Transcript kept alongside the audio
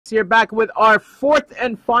here, back with our fourth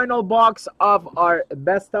and final box of our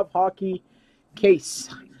Best of Hockey case.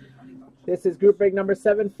 This is group break number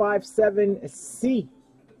 757C.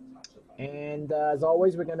 And as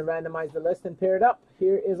always, we're going to randomize the list and pair it up.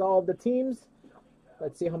 Here is all the teams.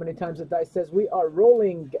 Let's see how many times the dice says. We are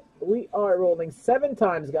rolling 7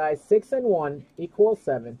 times, guys. 6 and 1 equals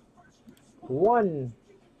 7. 1,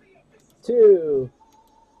 2,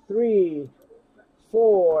 3,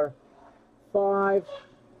 4, 5,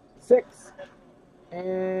 6,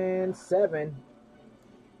 and 7.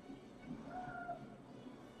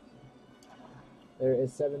 There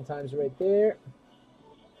is 7 times right there.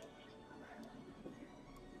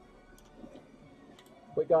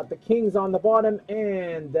 We got the Kings on the bottom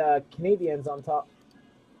and the Canadians on top.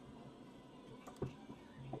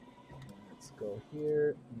 Let's go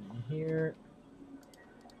here and here.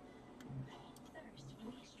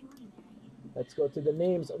 Let's go to the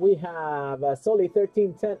names. We have Sully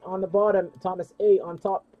 1310 on the bottom, Thomas A on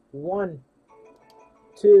top. 1,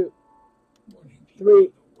 2,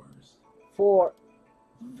 3, 4,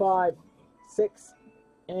 5, 6,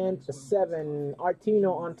 and 7.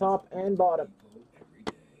 Artino on top and bottom.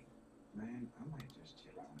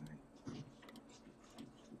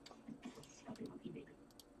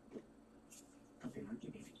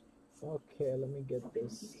 Okay, let me get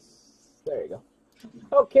this. There you go.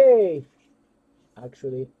 Okay.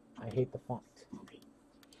 Actually, I hate the font.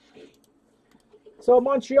 So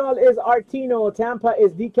Montreal is Artino, Tampa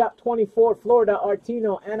is Decap 24, Florida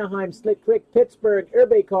Artino, Anaheim Slick Rick, Pittsburgh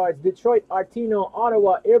Irbe Cards, Detroit Artino,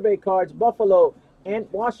 Ottawa Irbe Cards, Buffalo and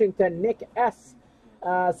Washington Nick S,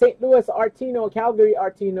 St. Louis Artino, Calgary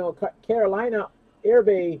Artino, Carolina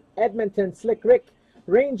Irbe, Edmonton Slick Rick,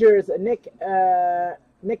 Rangers Nick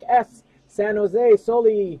S, San Jose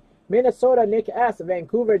Sully, Minnesota Nick S,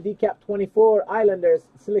 Vancouver Decap 24, Islanders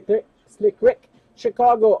Slick Rick,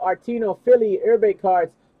 Chicago Artino, Philly Irbe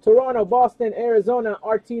Cards, Toronto, Boston, Arizona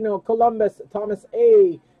Artino, Columbus Thomas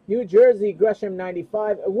A, New Jersey Gresham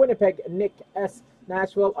 95, Winnipeg Nick S,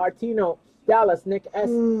 Nashville Artino, Dallas Nick S,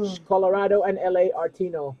 Colorado and LA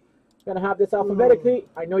Artino. I'm gonna have this alphabetically.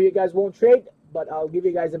 I know you guys won't trade, but I'll give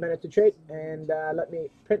you guys a minute to trade, and let me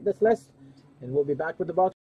print this list and we'll be back with the box.